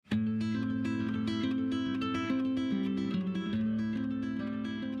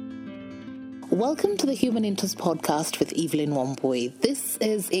Welcome to the Human Interest Podcast with Evelyn Wamboy. This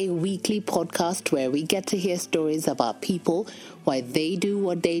is a weekly podcast where we get to hear stories about people, why they do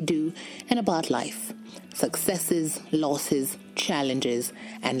what they do, and about life. Successes, losses, challenges,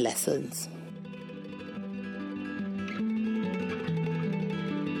 and lessons.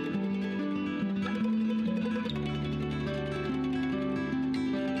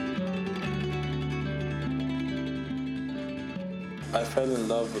 I fell in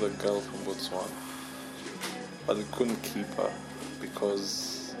love with a girl from Botswana, but I couldn't keep her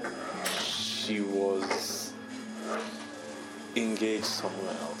because she was engaged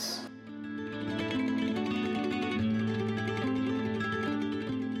somewhere else.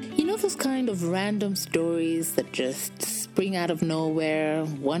 You know those kind of random stories that just spring out of nowhere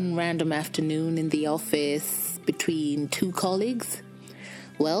one random afternoon in the office between two colleagues?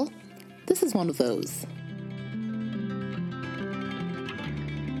 Well, this is one of those.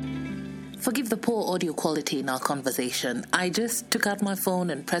 Forgive the poor audio quality in our conversation. I just took out my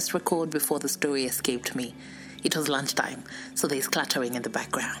phone and pressed record before the story escaped me. It was lunchtime, so there's clattering in the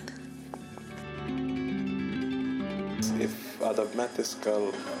background. If I'd have met this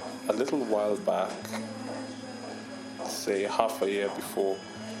girl a little while back, say half a year before,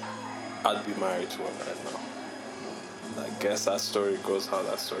 I'd be married to her right now. I guess that story goes how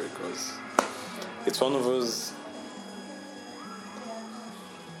that story goes. It's one of those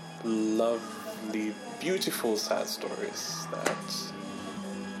lovely, beautiful, sad stories that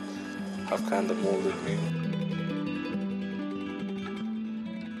have kind of molded me.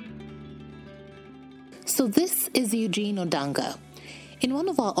 So this is Eugene Odanga. In one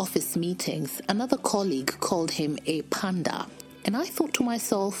of our office meetings, another colleague called him a panda, and I thought to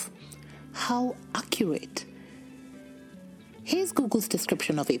myself, how accurate. Here's Google's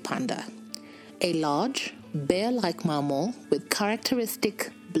description of a panda. A large, bear-like mammal with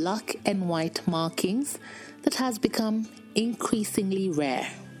characteristic black and white markings that has become increasingly rare.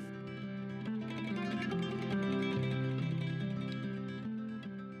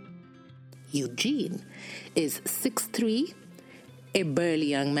 Eugene is 6'3", a burly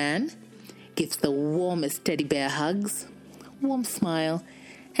young man, gives the warmest teddy bear hugs, warm smile,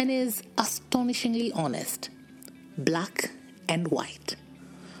 and is astonishingly honest, black and white.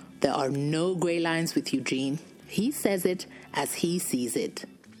 There are no grey lines with Eugene. He says it as he sees it.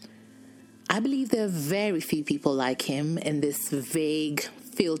 I believe there are very few people like him in this vague,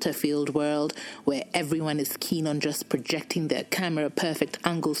 filter-filled world where everyone is keen on just projecting their camera-perfect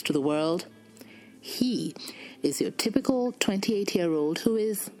angles to the world. He is your typical 28-year-old who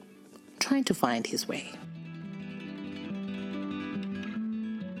is trying to find his way.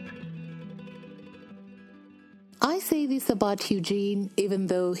 I say this about Eugene even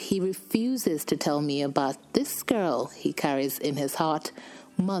though he refuses to tell me about this girl he carries in his heart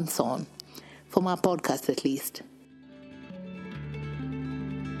months on. For my podcast, at least.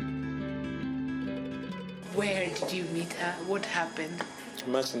 Where did you meet her? What happened? I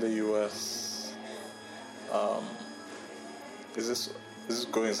met in the US. Is this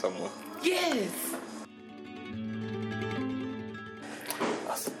going somewhere? Yes!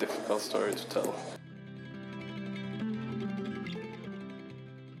 That's a difficult story to tell.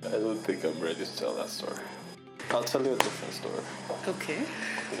 I don't think I'm ready to tell that story. I'll tell you a different story. Okay.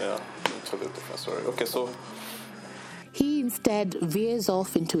 Yeah, I'll tell you a different story. Okay, so He instead veers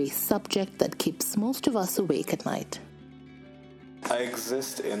off into a subject that keeps most of us awake at night. I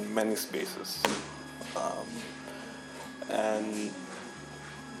exist in many spaces. And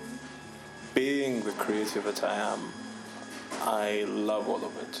being the creative that I am, I love all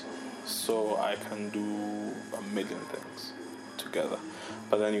of it. So I can do a million things together.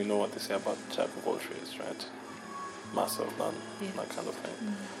 But then you know what they say about jack of all trades, right? Master of none, that kind of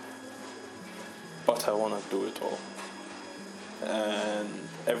thing. But I want to do it all. And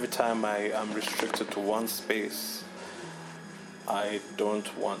every time I am restricted to one space, I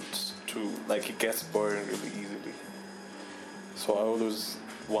don't want to, it gets boring really easily. So I always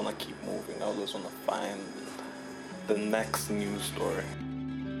want to keep moving. I always want to find the next news story.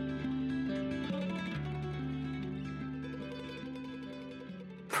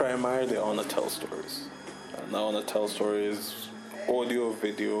 Primarily, I want to tell stories. And I want to tell stories, audio,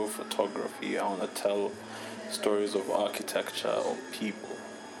 video, photography. I want to tell stories of architecture, or people,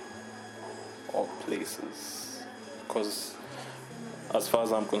 or places. Because as far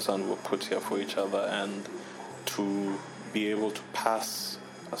as I'm concerned, we're put here for each other, and to be able to pass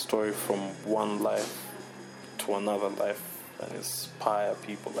a story from one life to another life and inspire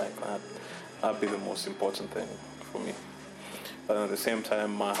people like that, that'd be the most important thing for me. But at the same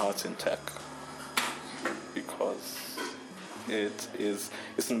time, my heart's in tech, because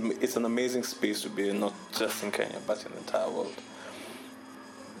It's an amazing space to be in, not just in Kenya, but in the entire world.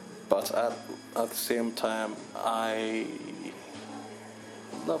 But at the same time, I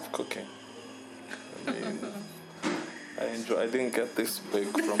love cooking. I mean, I didn't get this big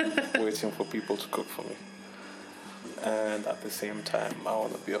from waiting for people to cook for me. And at the same time, I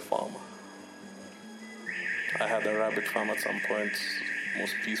want to be a farmer. I had a rabbit farm at some point.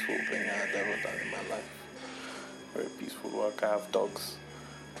 Most peaceful thing I had ever done in my life. Very peaceful work. I have dogs.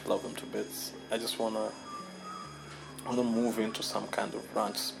 Love them to bits. I just want to move into some kind of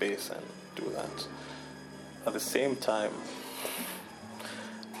ranch space and do that. At the same time,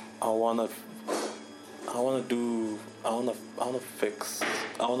 I want to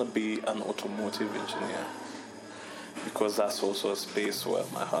be an automotive engineer, because that's also a space where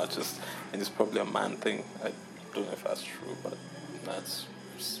my heart just, and it's probably a man thing, I don't know if that's true, but that's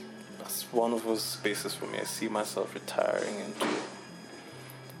one of those spaces for me. I see myself retiring into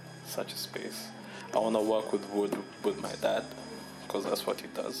such a space. I want to work with wood with my dad, because that's what he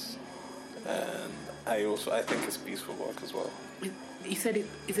does, and I think it's peaceful work as well. You said it.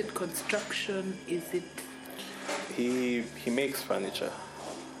 Is it construction? Is it? He makes furniture.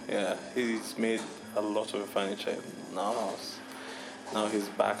 Yeah, he's made a lot of furniture in our house. Now he's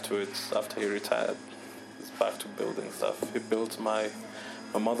back to it after he retired. He's back to building stuff. He built my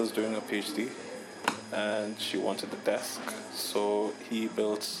mother's doing a PhD, and she wanted a desk, so he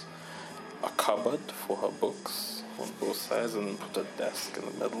built a cupboard for her books on both sides and put a desk in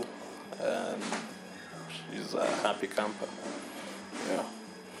the middle, and she's a happy camper. Yeah.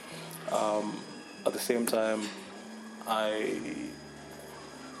 At the same time,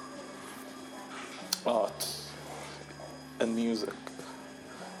 art and music.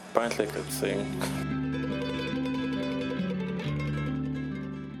 Apparently I could sing.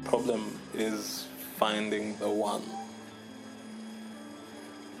 Problem is finding the one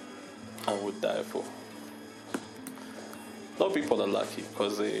I would die for. A lot of people are lucky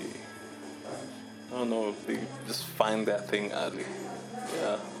because they just find their thing early.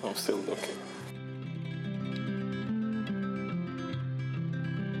 Yeah, I'm still looking.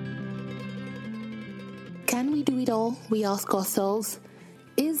 Can we do it all? We ask ourselves.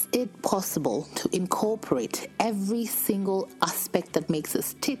 Is it possible to incorporate every single aspect that makes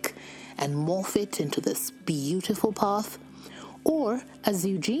us tick and morph it into this beautiful path? Or, as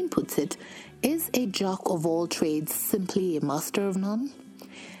Eugene puts it, is a jack of all trades simply a master of none?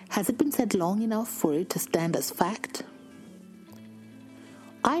 Has it been said long enough for it to stand as fact?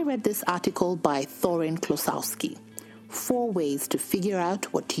 I read this article by Thorin Klosowski, 4 ways to figure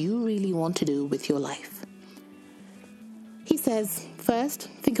out what you really want to do with your life. He says, first,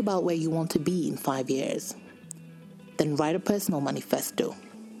 think about where you want to be in 5 years. Then write a personal manifesto.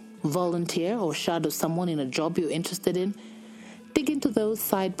 Volunteer or shadow someone in a job you're interested in. Dig into those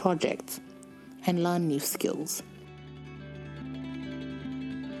side projects and learn new skills.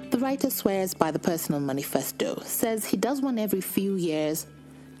 The writer swears by the personal manifesto, says he does one every few years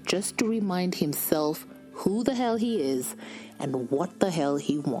just to remind himself who the hell he is and what the hell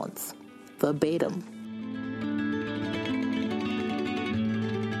he wants. Verbatim.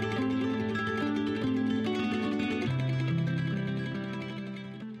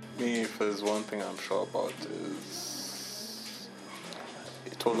 Me, if there's one thing I'm sure about is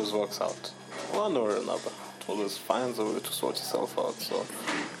it always works out. One or another. It always finds a way to sort yourself out, so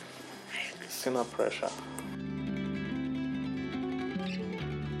it's no pressure.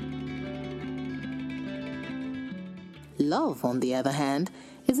 Love, on the other hand,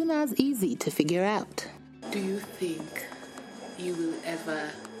 isn't as easy to figure out. Do you think you will ever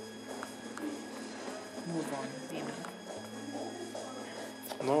move on,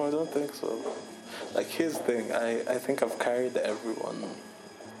 No, I don't think so. Like, here's the thing, I think I've carried everyone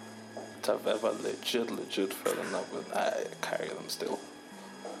that I've ever legit fell in love with. I carry them still.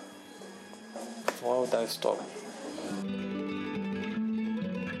 Why would I stop?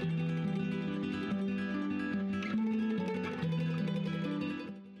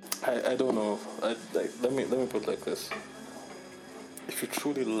 I don't know. Let me put it like this. If you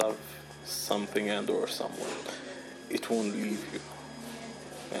truly love something and or someone, it won't leave you.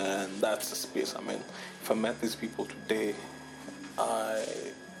 And that's the space I'm in. If I met these people today, I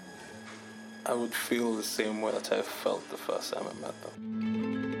would feel the same way that I felt the first time I met them.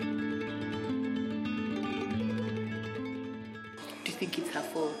 Do you think it's her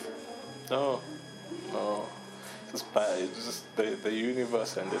fault? No. It's bad. It's just the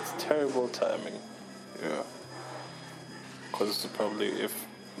universe and it's terrible timing. Yeah. Because it's probably, if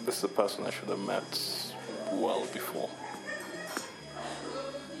this is a person I should have met well before.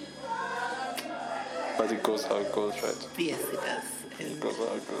 But it goes how it goes, right? Yes, it does. And It goes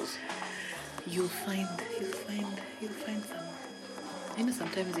how it goes. you'll find someone. You know,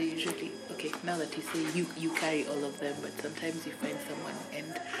 sometimes they usually, okay, now that you say you carry all of them, but sometimes you find someone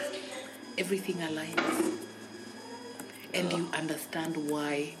and everything aligns. And you understand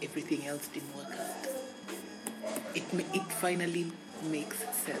why everything else didn't work out. It finally makes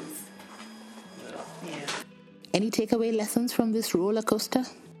sense. Yeah. Any takeaway lessons from this roller coaster?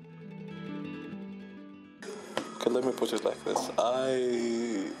 Okay, let me put it like this.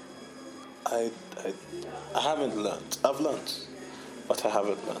 I haven't learned. I've learned, but I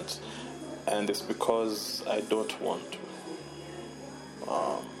haven't learned. And it's because I don't want to.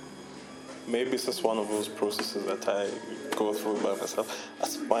 Maybe it's just one of those processes that I go through by myself.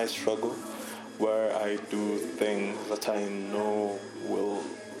 That's my struggle, where I do things that I know will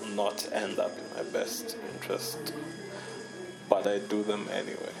not end up in my best interest, but I do them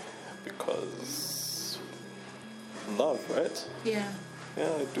anyway because love, right? Yeah.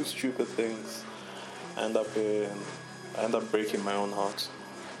 Yeah, I do stupid things. I end up breaking my own heart,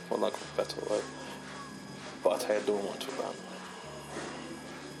 for lack of a better word. But I don't want to learn.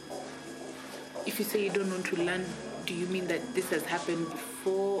 If you say you don't want to learn, do you mean that this has happened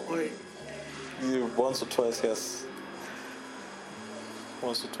before, or? Yeah, once or twice, yes.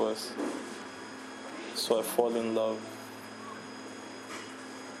 Once or twice. So I fall in love.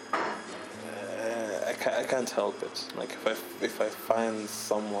 I can't help it. Like if I find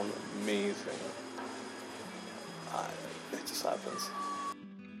someone amazing, it just happens.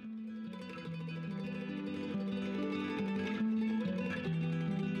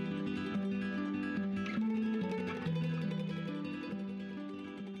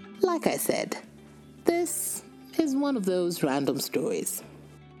 Like I said, this is one of those random stories.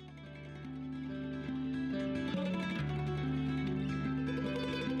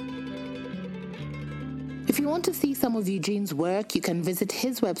 If you want to see some of Eugene's work, you can visit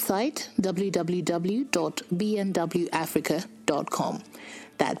his website, www.bnwafrica.com.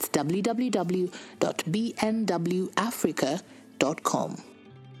 That's www.bnwafrica.com.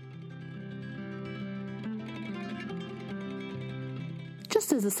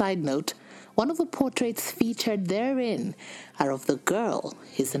 Just as a side note, one of the portraits featured therein are of the girl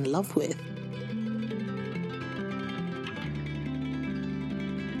he's in love with.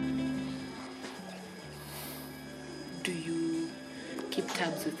 Do you keep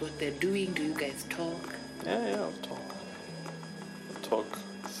tabs with what they're doing? Do you guys talk? Yeah, I'll talk.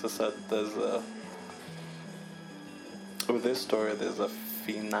 It's just that with this story, there's a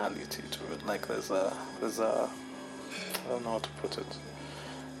finality to it. Like there's a, I don't know how to put it.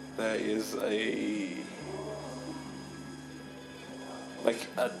 There is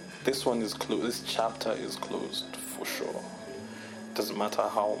this one is closed. This chapter is closed for sure. Doesn't matter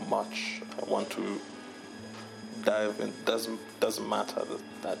how much I want to dive in. Doesn't matter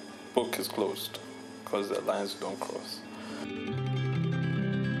that book is closed because the lines don't cross.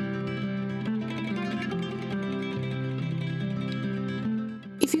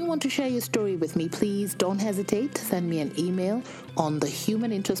 If you want to share your story with me, please don't hesitate to send me an email on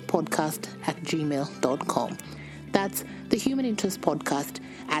thehumaninterestpodcast@gmail.com. That's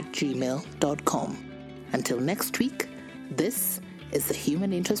thehumaninterestpodcast@gmail.com. Until next week, this is the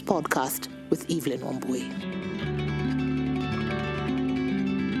Human Interest Podcast with Evelyn Wambui.